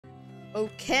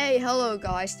Okay, hello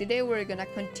guys. Today we're gonna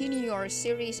continue our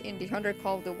series in the Hunter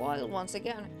Call of the Wild once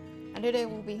again. And today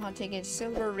we'll be hunting in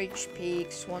Silver Ridge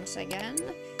Peaks once again.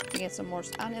 We get some more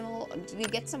animals,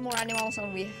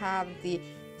 and we have the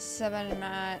 7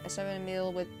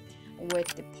 mil with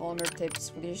the polymer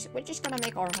tips, which is gonna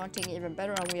make our hunting even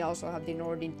better. And we also have the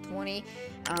Nordin 20,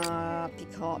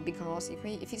 because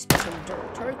if it's special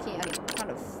turkey and it kind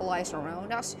of flies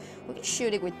around us, we can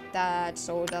shoot it with that.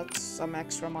 So that's some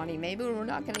extra money. Maybe we're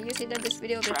not gonna use it in this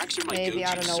video. Tracks are my Maybe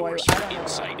I go-to don't know. source I for don't know.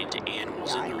 insight into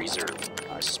animals in the reserve.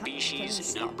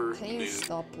 Species, number, mood.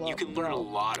 You can learn a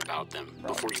lot about them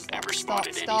before you've ever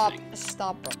spotted anything.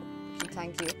 Stop, bro.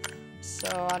 Thank you.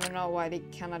 So I don't know why the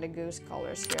Canada Goose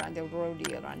colors here and the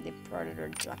Rodeo and the Predator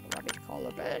Jackrabbit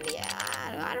color, but yeah,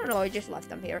 I don't know. I just left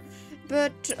them here.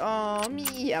 But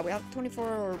yeah, we have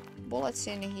 24 bullets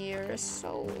in here,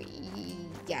 so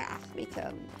yeah, we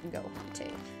can go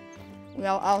hunting. We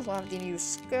also have the new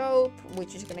scope,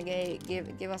 which is gonna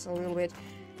give us a little bit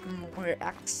more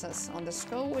access on the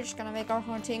scope, which is gonna make our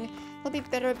hunting a little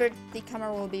bit better, but the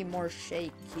camera will be more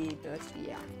shaky. But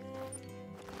yeah.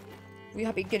 We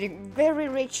have been getting very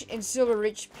rich in Silver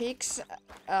Ridge Peaks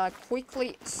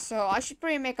quickly, so I should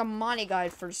probably make a money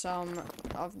guide for some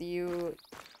of you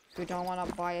who don't want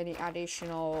to buy any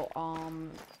additional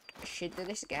shit to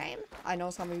this game. I know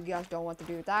some of you guys don't want to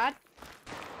do that.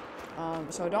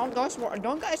 So don't guys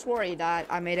worry that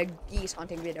I made a geese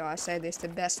hunting video. I said this is the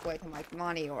best way to make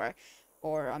money, or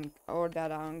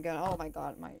that I'm gonna, oh my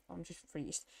god, I'm just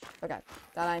freezed. Okay,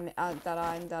 that I'm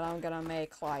gonna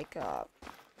make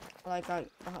like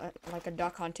a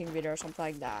duck hunting video or something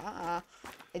like that.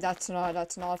 That's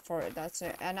not for it. That's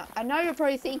it. And now you're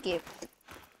probably thinking,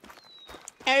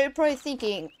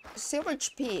 Silver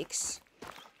Ridge Peaks,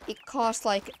 it costs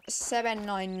like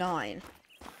 $7.99.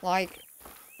 Like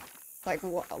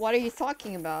what are you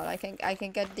talking about? I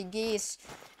can get the geese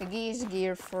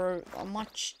gear for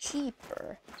much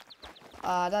cheaper.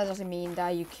 That doesn't mean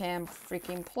that you can't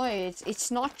freaking play.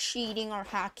 It's not cheating or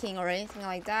hacking or anything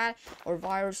like that, or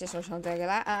viruses or something like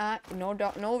that. No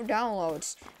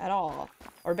downloads at all.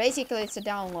 Or basically it's a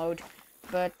download,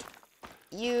 but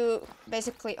you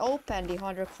basically open the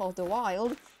Hunter Call of the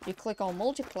Wild. You click on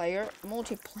multiplayer,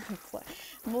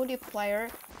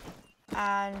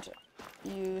 and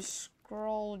you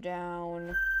scroll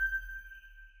down.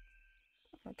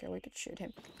 Okay, we could shoot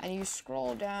him. And you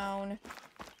scroll down.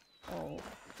 Oh,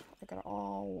 I gotta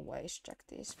always check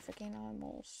these freaking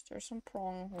animals. There's some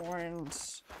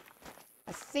pronghorns.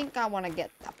 I think I want to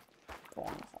get that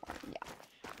pronghorn, yeah.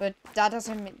 But that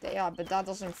doesn't mean,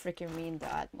 freaking mean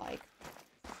that, like,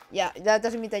 yeah, that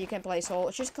doesn't mean that you can play.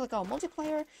 So just click on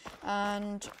multiplayer,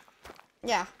 and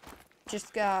yeah,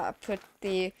 just put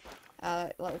the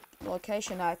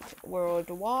location at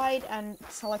worldwide and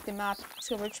select the map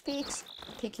Silver Ridge Peaks,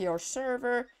 pick your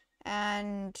server,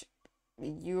 and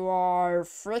you are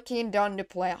freaking done to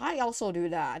play. I also do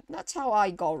that. That's how I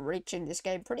got rich in this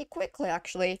game pretty quickly,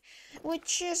 actually.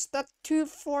 Which is the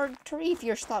 243 if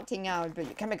you're starting out, but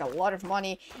you can make a lot of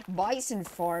money bison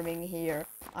farming here.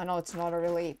 I know it's not a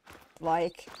really,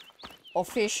 like,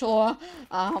 official,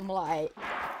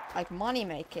 like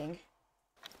money-making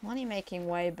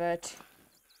way, but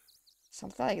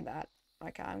something like that.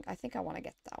 Like, I think I want to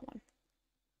get that one.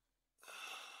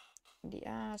 The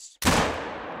ass.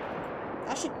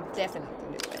 I should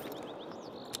definitely do it.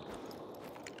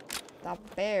 That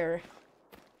bear.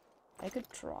 I could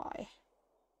try.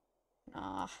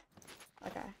 Nah.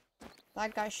 Okay.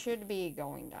 That guy should be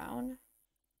going down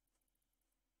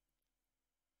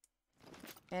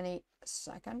any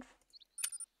second.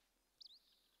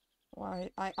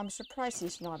 Why? I'm surprised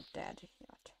he's not dead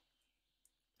yet.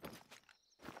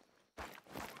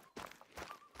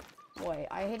 Wait,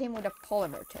 I hit him with a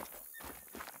polymer tip.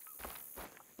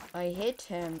 I hit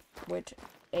him with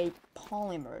a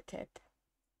polymer tip.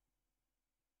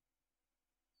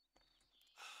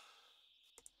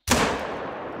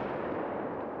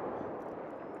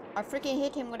 I freaking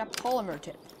hit him with a polymer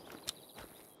tip.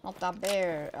 Not that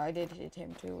bear. I did hit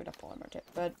him too with a polymer tip,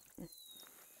 but...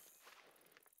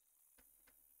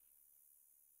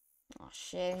 oh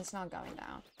shit, he's not going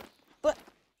down. But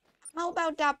how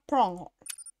about that pronghorn?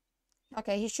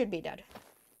 Okay, he should be dead.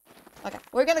 Okay,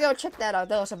 we're gonna go check that out.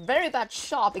 That was a very bad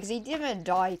shot because he didn't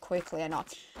die quickly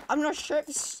enough. I'm not sure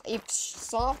if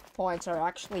soft points are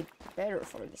actually better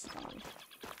for this gun.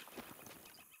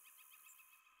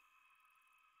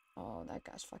 Oh, that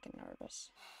guy's fucking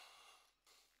nervous.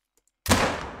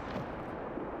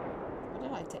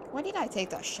 Why did I take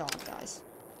that shot, guys?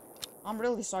 I'm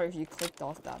really sorry if you clicked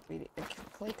off that video.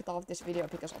 Clicked off this video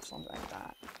because of something like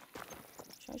that.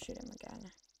 Should I shoot him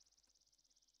again?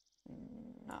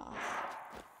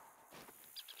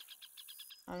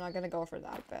 I'm not gonna go for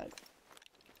that bed.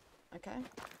 Okay.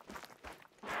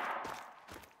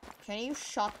 Can you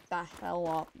shut the hell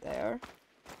up there?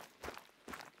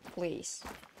 Please.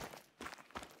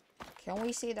 Can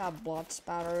we see that blood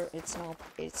spatter? It's not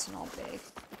big.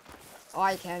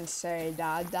 I can say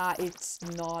that it's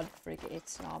not big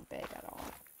at all.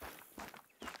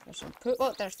 There's some poop.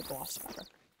 Oh, there's the blood spatter.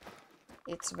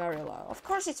 It's very low. Of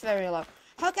course it's very low.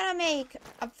 How can I make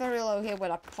a very low here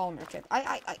with a polymer tip?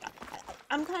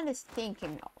 I'm kind of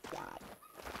thinking of that.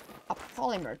 A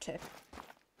polymer tip.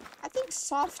 I think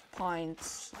soft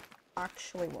pints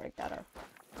actually work better.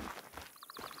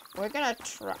 We're gonna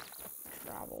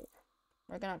travel.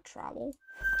 We're gonna travel.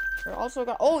 We're also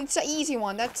gonna... Oh, it's an easy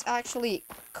one. That's actually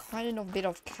kind of a bit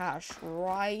of cash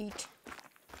right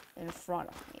in front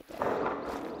of me there.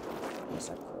 There's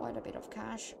quite a bit of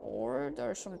cash. Or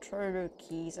there's some trader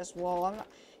keys as well.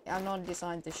 I'm not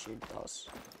designed to shoot those.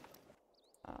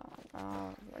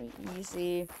 Very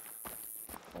easy.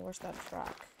 Oh, where's that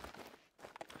track?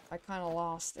 I kind of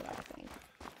lost it, I think.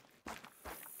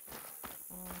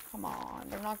 Come on,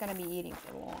 they're not gonna be eating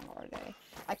for long, are they?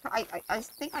 I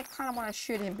think I kind of want to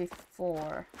shoot him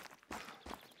beforehand.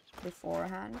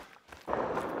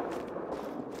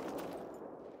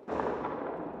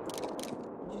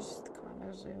 Just kind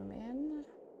of zoom in.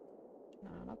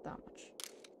 No, not that much.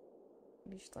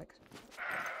 Just like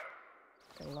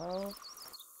hello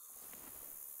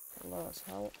as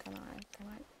hell. Can I?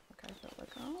 Okay, so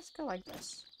let's go like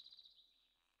this.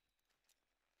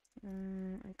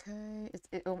 Okay,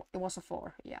 it was a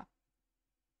 4, yeah.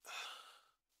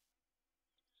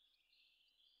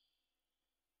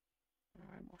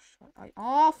 I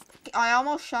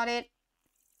almost shot it.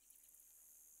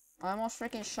 I almost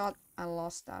freaking shot and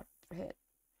lost that hit.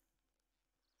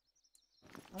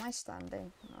 Am I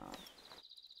standing?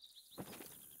 No.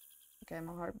 Okay,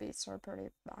 my heartbeats are pretty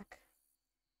back.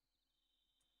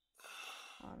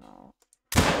 Oh no.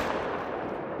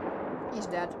 He's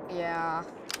dead. Yeah.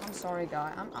 I'm sorry,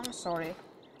 guy. I'm sorry.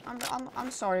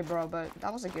 I'm sorry, bro, but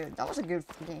that was a good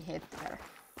freaking hit there.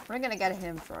 We're gonna get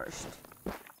him first.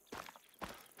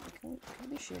 Can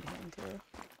we shoot him too?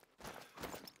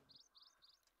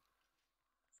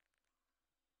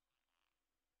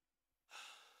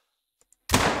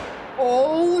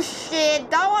 Oh shit!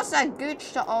 That was a good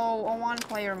shot. Oh, one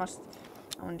player must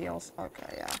own deals.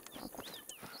 Okay, yeah.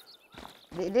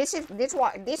 Okay.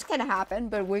 This can happen,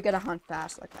 but we're gonna hunt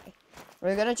fast. Okay.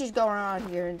 We're gonna just go around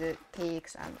here in the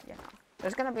peaks and, you know,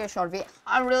 there's gonna be a short video.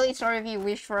 I'm really sorry if you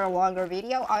wish for a longer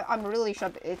video. I'm really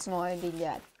sure it's not ending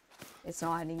yet. It's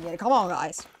not ending yet. Come on,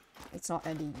 guys. It's not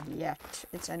ending yet.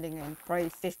 It's ending in probably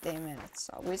 15 minutes,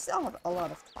 so we still have a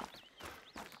lot of time.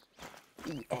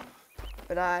 Yeah.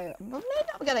 But maybe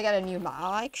I'm gonna get a new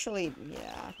map. Actually,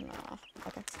 yeah, no.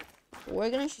 Okay.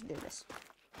 We're gonna do this.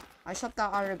 I shot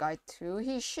that other guy too.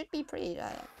 He should be pretty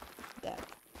dead.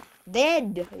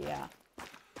 Dead! Yeah.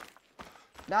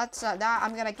 That's that.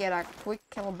 I'm gonna get a quick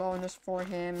kill bonus for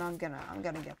him. I'm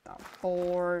gonna get that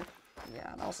 4.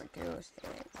 Yeah, that was a good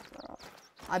hit, bro.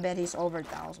 I bet he's over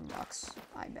 $1,000.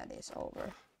 I bet he's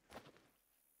over.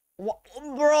 What,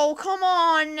 bro? Come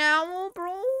on now,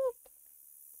 bro.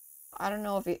 I don't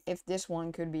know if this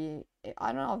one could be.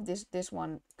 I don't know if this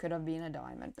one could have been a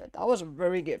diamond, but that was a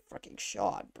very good freaking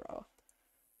shot, bro.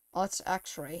 Let's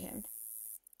X-ray him.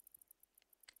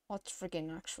 Let's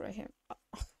freaking X-ray him.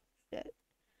 Oh, shit.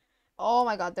 Oh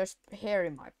my god, there's hair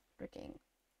in my freaking...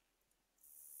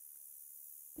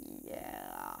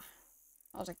 Yeah.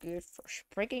 That was a good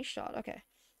freaking shot. Okay.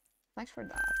 Thanks for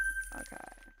that. Okay.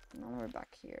 Now we're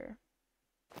back here.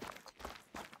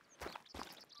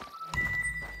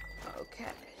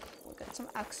 Okay. We'll get some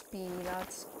XP.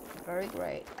 That's very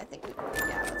great. I think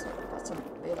yeah, that's a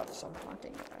bit of some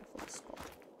hunting rifles.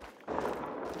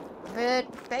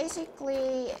 But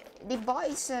basically, the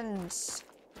bisons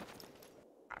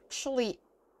actually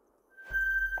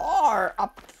are a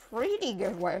pretty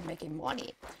good way of making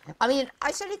money. I mean,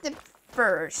 I said it the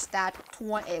first that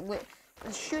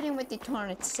shooting with the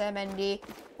 270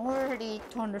 or the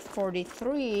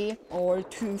 243 or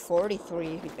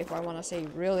 243, if I want to say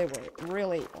really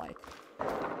like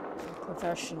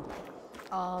professional.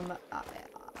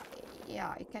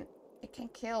 Yeah, it can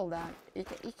kill that.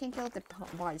 It can kill the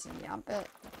bison, yeah, but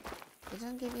it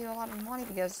doesn't give you a lot of money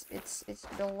because it's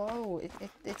below.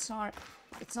 It's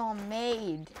not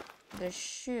made to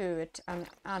shoot an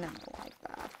animal like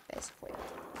that, basically.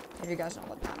 If you guys know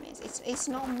what that means, it's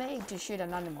not made to shoot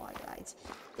an animal like that.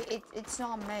 It's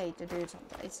not made to do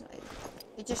something. It's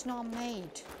just not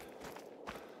made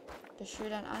to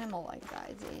shoot an animal like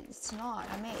that. It's not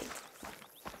made.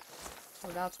 So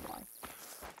that's why.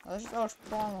 Those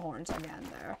pronghorns again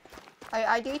there.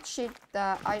 I did shoot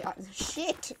that.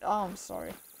 Shit! Oh, I'm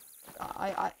sorry.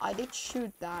 I did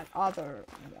shoot that other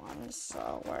one.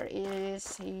 So where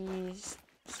is his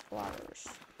splatters?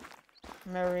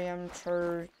 Merriam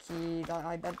turkey.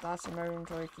 I bet that's a Merriam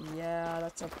turkey. Yeah,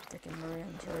 that's a freaking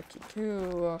Merriam turkey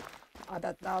too. I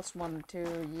bet that's one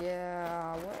too.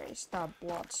 Yeah, where is that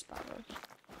blood spatter?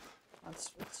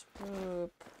 It's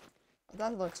poop.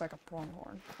 That looks like a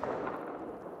pronghorn.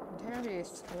 There he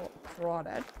is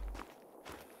throated.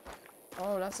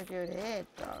 Oh, that's a good hit,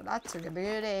 though. That's a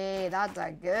good hit. That's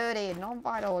a good hit.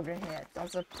 Non-vital hit.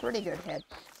 That's a pretty good hit.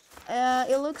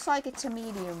 It looks like it's a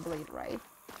medium bleed, right?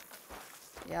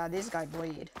 Yeah, this guy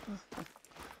bleed.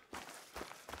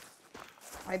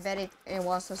 I bet it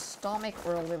was a stomach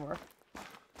or a liver.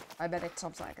 I bet it's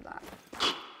something like that.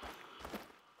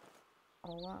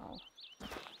 Oh, wow.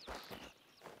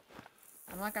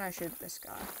 I'm not gonna shoot this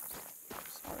guy.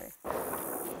 Sorry. I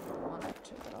wanted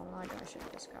to, but I'm not gonna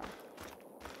shoot this guy.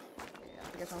 Yeah,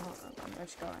 because I'm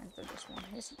just going for this one.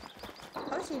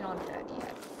 How is he not dead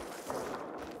yet?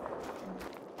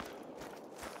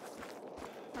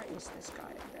 Where is this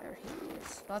guy? There he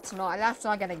is. That's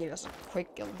not gonna give us a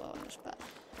quick kill bonus, but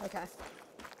okay.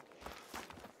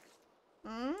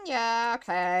 Yeah,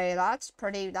 okay. That's a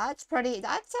pretty nice money,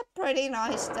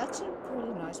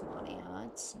 huh?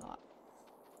 It's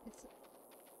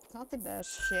not the best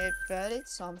shit, but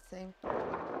it's something.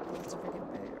 It's a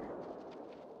freaking bear.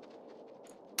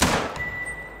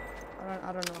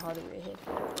 I don't know how to hit him.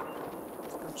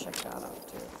 Let's go check that out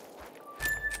too.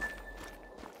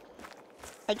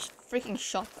 I just freaking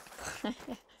shot that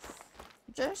guy.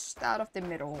 Just out of the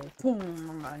middle.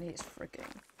 Boom, and he's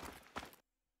freaking.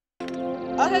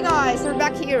 Okay guys, we're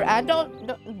back here, and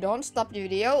don't stop the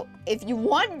video. If you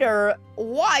wonder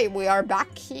why we are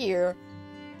back here,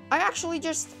 I actually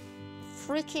just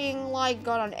freaking like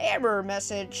got an error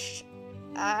message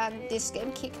and this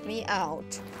game kicked me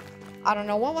out. I don't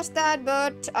know what was that,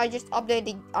 but I just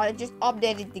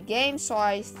updated the game, so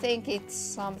I think it's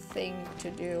something to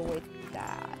do with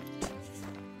that.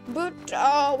 But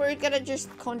we're gonna just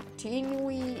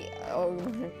continue.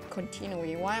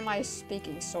 Why am I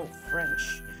speaking so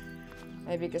French?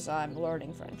 Maybe because I'm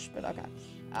learning French, but okay.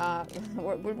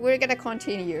 We're gonna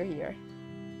continue here.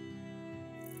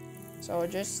 So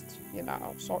just, you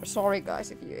know, sorry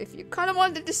guys if you kind of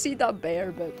wanted to see that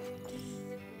bear, but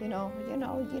you know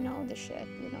the shit,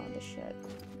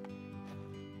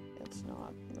 It's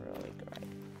not really great.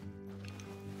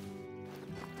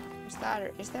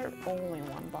 Is there only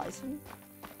one bison?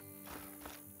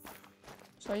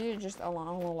 So you're just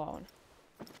alone.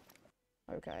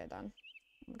 Okay then.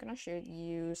 I'm gonna shoot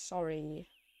you, sorry.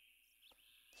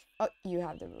 Oh, you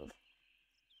have the move.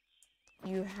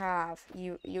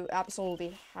 You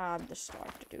absolutely have the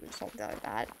start to do something like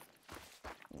that.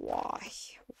 Why?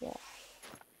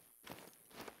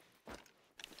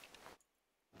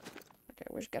 Okay,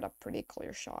 we just got a pretty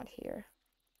clear shot here.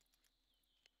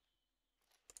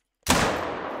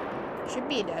 Should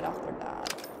be dead after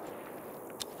that.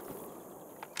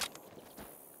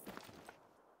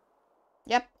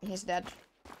 Yep, he's dead.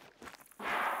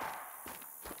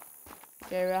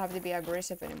 Okay, we don't have to be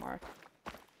aggressive anymore.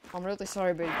 I'm really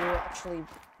sorry, but you're actually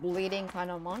bleeding kind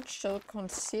of much, so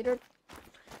considering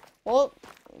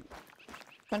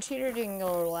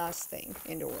your last thing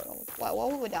in the world, what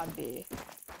would that be?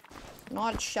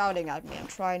 Not shouting at me and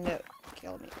trying to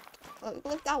kill me.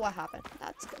 Look, that what happened.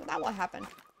 That what happened.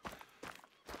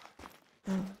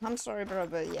 I'm sorry, bro,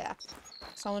 but yeah.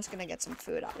 Someone's gonna get some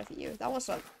food out of you. That was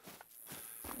a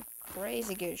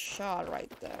crazy good shot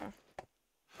right there.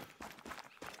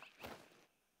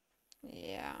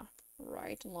 Yeah,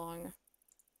 right long.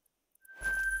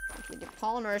 Okay, the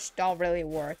polymers don't really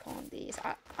work on these.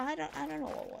 I don't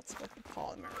know what's with the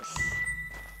polymers.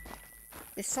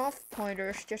 The soft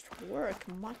pointers just work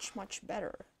much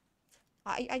better.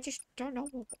 I just don't know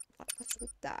what's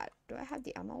with that. Do I have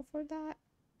the ammo for that?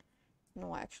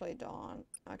 No, I actually don't.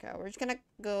 Okay, we're just gonna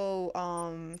go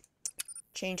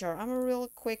change our ammo real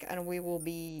quick and we will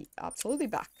be absolutely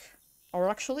back. Or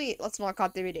actually, let's not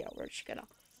cut the video. We're just gonna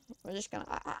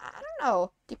I don't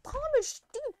know. The polymers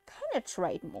do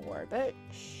penetrate more, but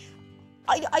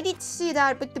I did see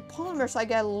that, but the polymers I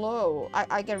get low.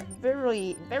 I get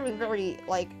very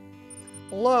like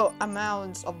low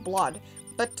amounts of blood.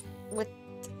 But with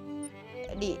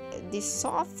the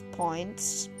soft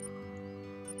points,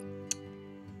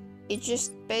 it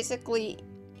just basically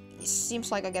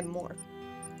seems like I get more.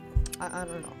 I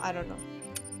don't know.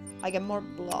 I get more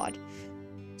blood.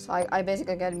 So I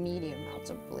basically get medium amounts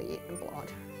of blood.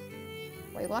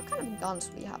 Wait, what kind of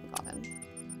guns we have gotten?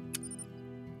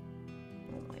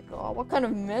 god, what kind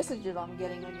of messages I'm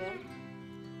getting again?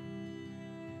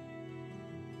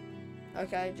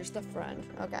 Okay, just a friend.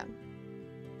 Okay.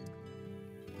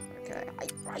 Okay, I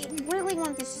really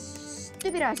want this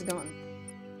stupid ass gun.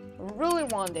 I really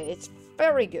want it. It's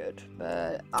very good,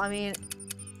 but I mean,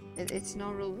 it's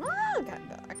not real. Ah, okay,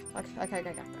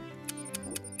 okay.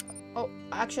 Oh,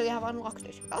 I actually have unlocked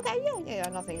it. Okay, yeah,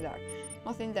 nothing there.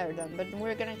 Nothing there then, but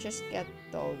we're gonna just get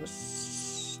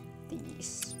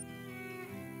these.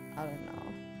 I don't know.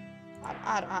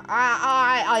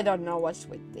 I don't know what's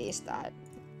with these. That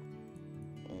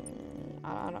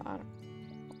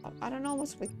I don't know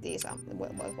what's with these.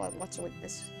 What's with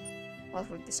this? What's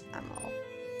with this ammo?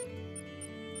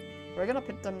 We're gonna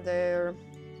put them there.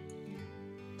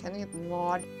 Can it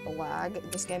not lag?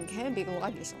 This game can be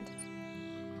laggy sometimes.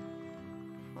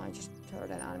 I just heard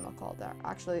an animal call there.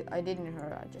 Actually, I didn't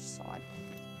hear. I just saw it.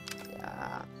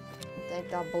 Yeah.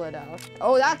 Take that bullet out.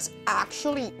 Oh, that's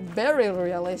actually very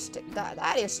realistic.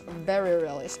 That is very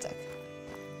realistic.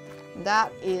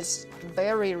 That is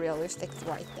very realistic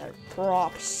right there.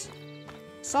 Props.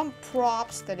 Some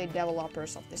props to the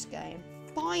developers of this game.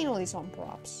 Finally some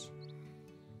props.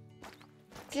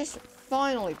 Just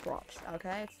finally props,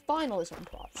 okay? Finally some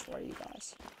props for you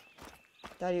guys.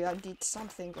 That you did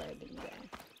something great in the game.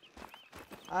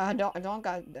 I don't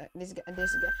got this game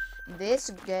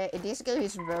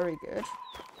is very good.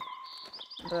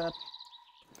 But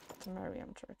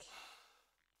Merriam Turkey.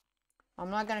 I'm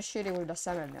not gonna shoot it with a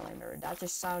 7mm. That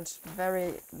just sounds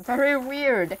very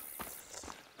weird.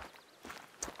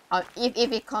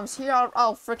 If it comes here,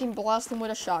 I'll freaking blast him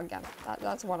with a shotgun.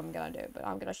 That's what I'm gonna do. But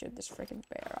I'm gonna shoot this freaking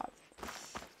bear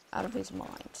out of his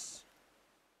mind.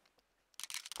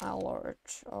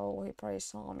 Alert. Oh, he probably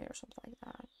saw me or something like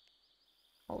that.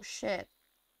 Oh shit.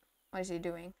 What is he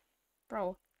doing?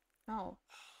 Bro, no.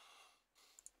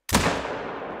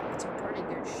 It's a pretty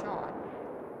good shot.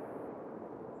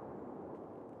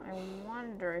 I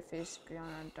wonder if he's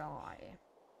gonna die.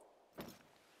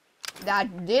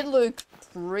 That did look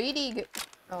pretty good.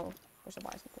 Oh, there's a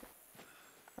bicycle.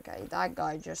 Okay, that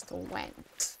guy just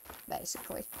went,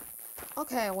 basically.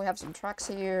 Okay, we have some trucks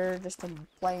here, just some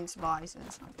planes, buys,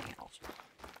 and something else.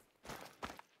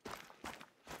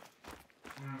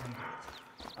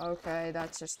 Okay,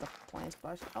 that's just the planes,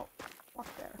 buys. Oh,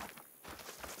 black bear.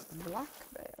 Black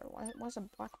bear? Why was a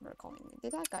black bear calling me?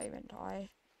 Did that guy even die?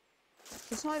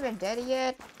 He's not even dead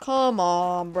yet? Come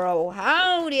on, bro.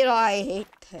 How did I hit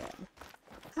him?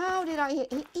 How did I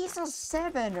hit? He's a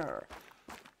 7er.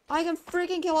 I can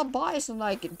freaking kill a bison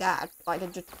like that. I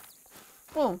can just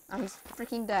boom, and he's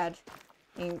freaking dead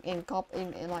in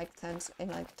like 20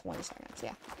 seconds.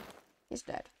 Yeah, he's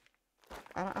dead.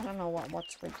 I don't know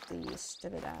what's with the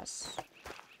stupid ass.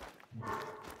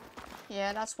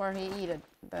 Yeah, that's where he eat it,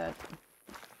 but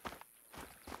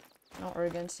no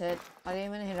organs hit. I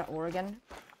didn't even hit an organ.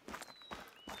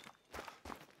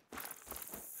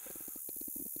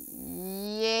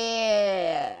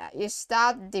 Yeah, is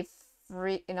that the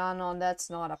free? No, that's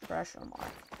not a pressure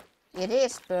mark. It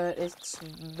is, but it's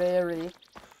very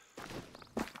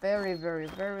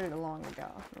long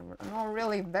ago. Not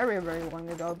really very long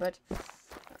ago, but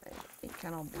it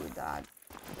cannot be that.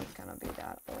 It cannot be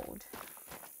that old.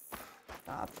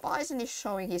 Bison is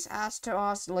showing his ass to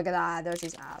us. Look at that. There's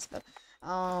his ass, but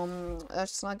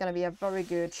that's not gonna be a very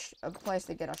good place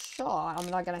to get a shot. I'm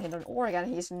not gonna hit an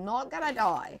organ. He's not gonna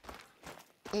die.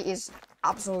 He is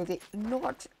absolutely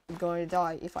not going to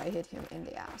die if I hit him in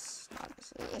the ass.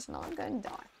 He is not going to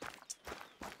die.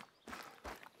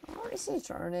 Or is he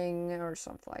turning or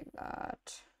something like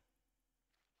that?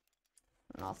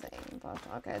 Nothing, but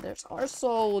okay, there's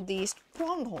also these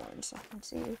pronghorns. I can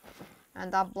see.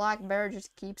 And that black bear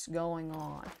just keeps going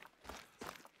on.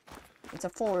 It's a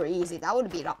 4 easy. That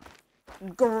would be a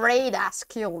great ass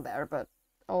kill there, but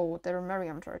oh, they're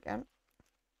Merriam Turkey.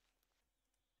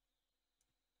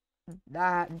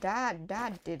 That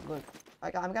did look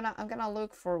like I'm gonna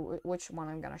look for which one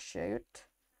I'm gonna shoot.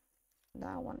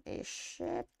 That one is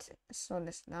shit. So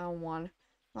that one's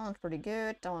pretty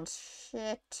good. That one's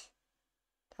shit.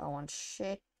 That one's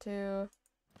shit too.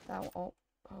 That one,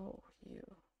 oh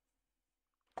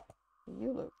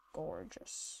you look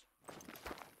gorgeous.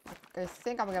 I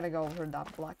think I'm gonna go for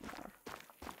that black bear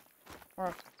or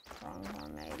a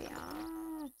pronghorn maybe.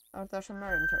 Oh, there's some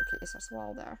Merriam turkeys as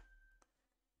well there.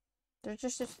 There's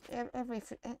just every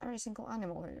single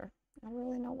animal here. I don't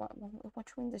really know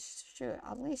which one to shoot.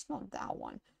 At least not that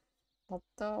one. But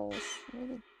those,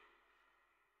 maybe.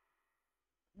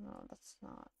 No, that's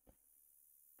not.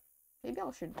 Maybe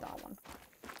I'll shoot that one.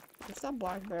 It's that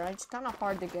black bear. It's kind of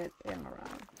hard to get him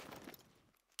around.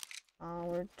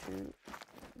 Where to?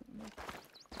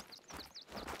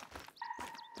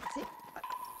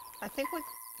 think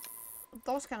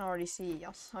those can already see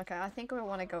us. Okay, I think we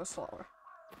want to go slower.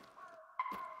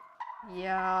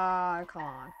 Yeah, come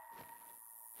on.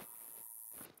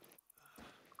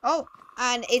 Oh,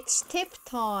 and it's tip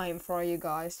time for you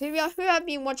guys. Who have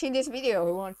been watching this video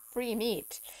who want free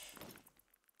meat?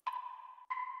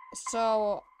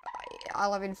 So, I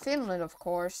live in Finland, of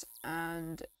course,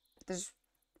 and this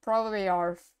probably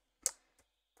our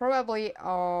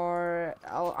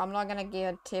I'm not gonna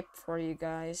give a tip for you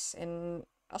guys in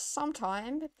some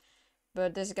time,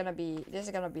 but this is gonna be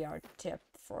our tip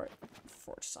for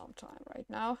some time right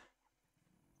now.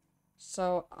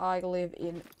 So I live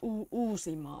in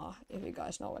Uusimaa, if you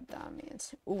guys know what that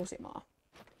means. Uusimaa.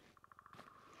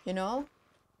 You know?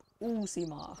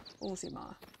 Uusimaa.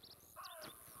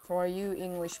 For you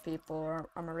English people or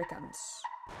Americans,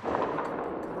 it can be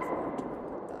kind of hard to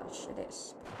know what that shit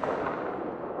is.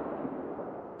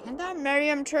 Can that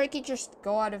Merriam turkey just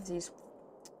go out of these?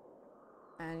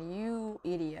 And you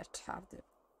idiot have the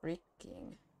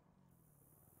freaking...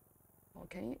 Oh,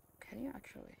 can you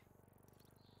actually?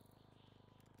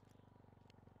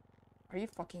 Are you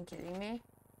fucking kidding me?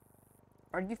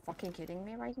 Are you fucking kidding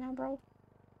me right now, bro?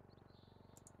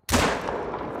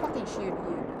 I'll fucking shoot you,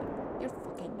 dude. You're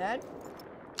fucking dead.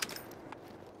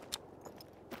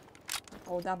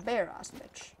 Oh, that bear ass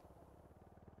bitch.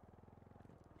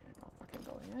 You're not fucking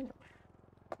going anywhere.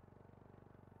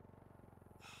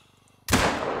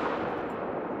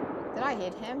 Did I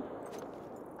hit him?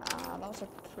 That was a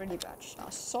pretty bad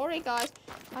shot. Sorry, guys.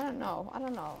 I don't know. I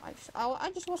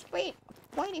just was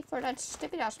waiting for that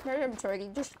stupid ass Merriam turkey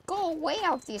to just go away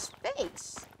out of his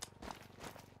face.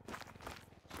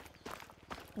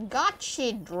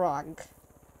 Gotcha, drug.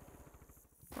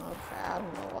 Okay, I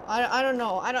don't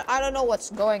know. I don't know. I don't know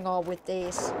what's going on with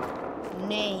these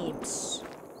names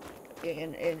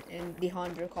in the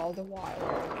Hunter Call the Wild.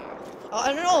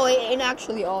 I don't know. In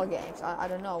actually all games, I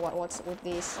don't know what's with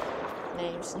these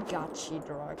names. Gotcha,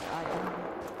 drug. I don't know.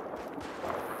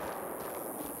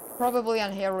 Probably a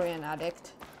heroin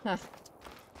addict.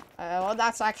 Well,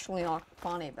 that's actually not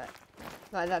funny, but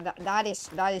that is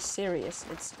serious.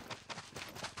 It's.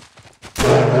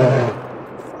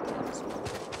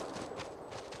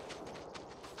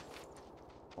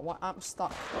 What? I'm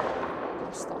stuck.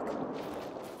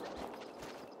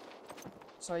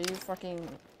 So you fucking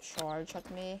charge at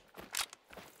me?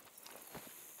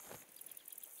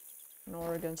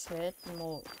 No against hit.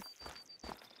 No.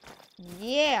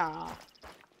 Yeah.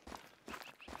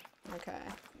 Okay.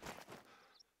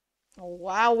 Oh,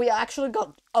 wow, we actually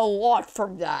got a lot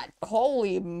from that.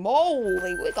 Holy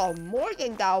moly, we got more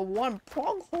than that one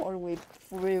pronghorn we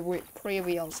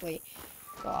previously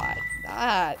got.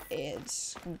 That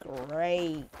is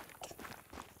great.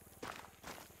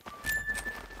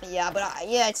 Yeah, but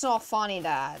yeah, it's not funny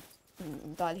that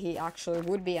he actually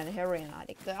would be a heroin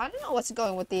addict. I don't know what's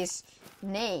going with these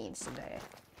names today.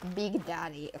 Big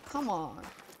Daddy, come on.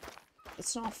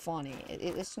 It's not funny.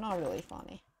 It's not really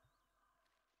funny.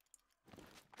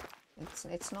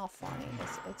 It's not funny.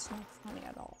 It's not funny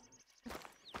at all.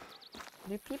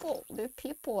 Do people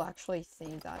actually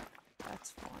think that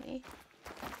that's funny?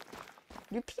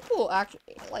 Do people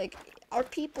actually, like, are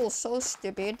people so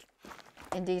stupid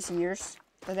in these years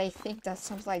that they think that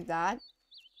something like that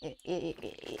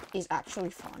is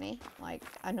actually funny? Like,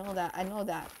 I know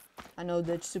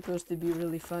that's supposed to be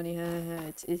really funny.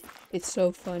 It's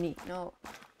so funny. No,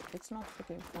 it's not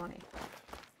freaking funny.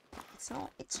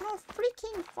 It's not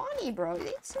freaking funny, bro.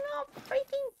 It's not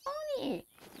freaking funny.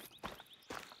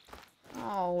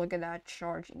 Oh, look at that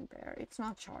charging bear. It's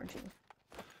not charging.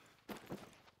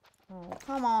 Oh,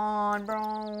 come on,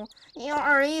 bro. Yeah,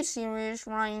 are you serious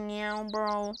right now,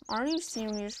 bro? Are you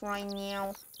serious right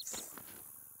now?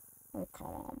 Oh, come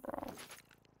on, bro.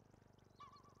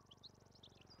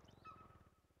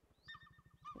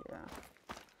 Yeah.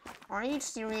 Are you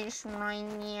serious right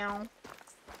now?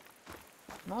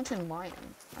 Mountain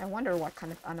lion. I wonder what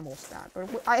kind of animal is that. But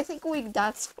I think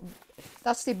that's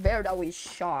the bear that we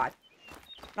shot.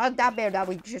 Not that bear that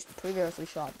we just previously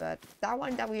shot, but that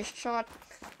one that we shot.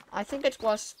 I think it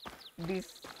was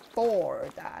before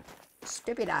that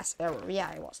stupid ass error.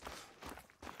 Yeah, it was.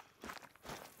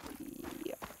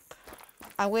 Yep.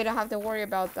 And we don't have to worry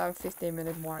about that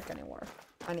 15-minute mark anymore.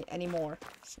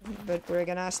 But we're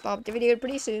gonna stop the video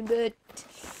pretty soon. But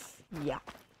yeah.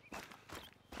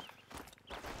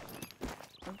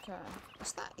 Okay.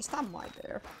 Is that my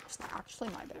bear? Is that actually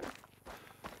my bear?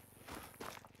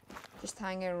 Just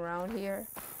hanging around here.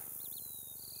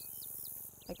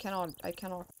 I cannot.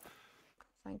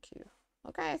 Thank you.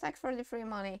 Okay, thanks for the free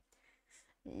money.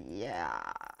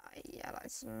 Yeah, yeah,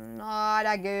 that's not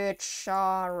a good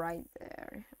shot right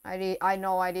there. I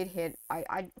know I did hit, how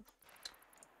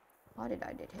did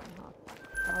I hit him up?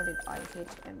 How did I hit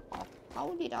him up?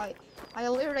 How did I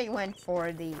literally went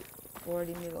for the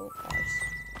middle parts.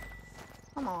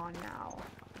 Come on now.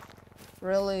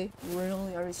 Really?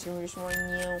 Really? Are you serious right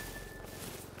now?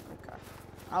 Okay.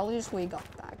 At least we got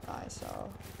that guy, so.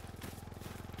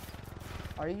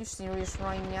 Are you serious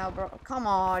right now, bro? Come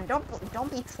on,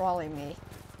 don't be trolling me.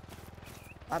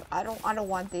 I don't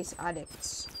want these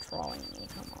addicts trolling me.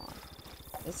 Come on.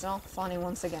 It's not funny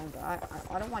once again, but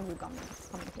I don't want you coming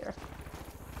here.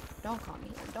 Don't come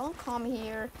here. Don't come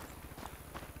here.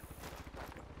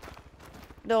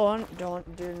 Do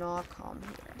not come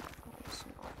here. Oh, it's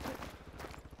not here.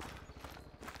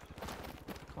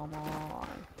 Come on.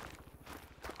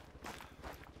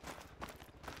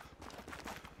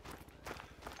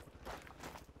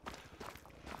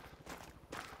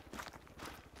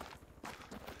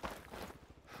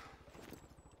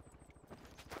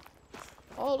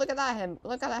 Oh, look at that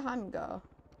look at him go.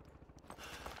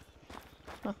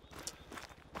 Huh.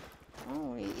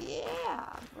 Oh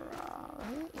yeah, bro.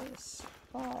 He is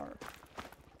far.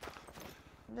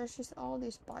 There's just all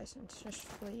these bisons just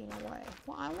fleeing away.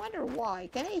 Well, I wonder why.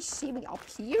 Can they see me up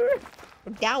here?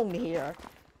 Or down here?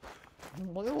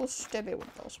 I'm a little stupid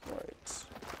with those words.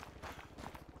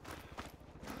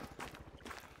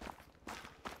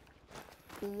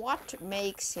 What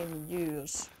makes him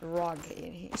use Rug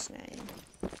in his name?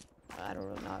 I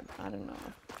don't know.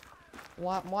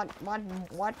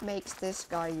 What makes this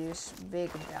guy use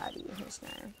Big Daddy in his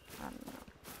name? I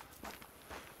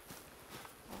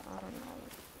don't know.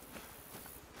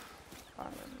 I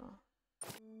don't know.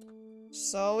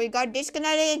 So we got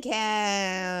disconnected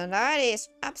again. That is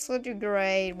absolutely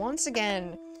great. Once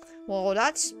again. Well,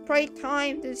 that's great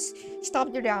time to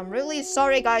stop there. I'm really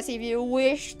sorry, guys, if you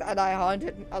wish that I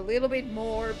hunted a little bit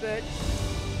more, but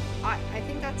I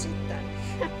think that's it then.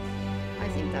 I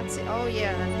think that's it. Oh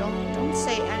yeah, and don't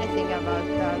say anything about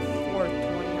that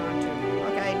 420 hunter.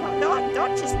 Okay,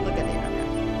 don't just look at it.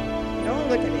 Okay? Don't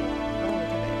look at it. Don't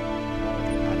look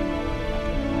at it.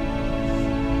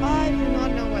 I do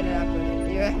not know where I put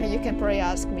it. You can probably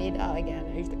ask me that again.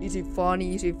 Is it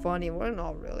funny? Is it funny? Well,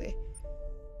 not really.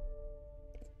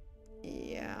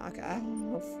 Yeah, okay.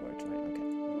 Oh, 420. Okay.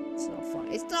 It's not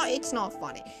funny. It's not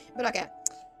funny. But okay.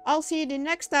 I'll see you the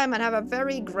next time and have a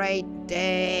very great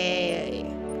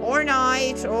day. Or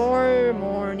night, or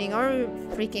morning, or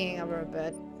freaking ever,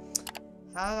 but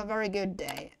have a very good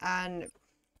day. And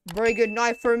very good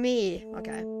night for me.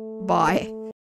 Okay. Bye.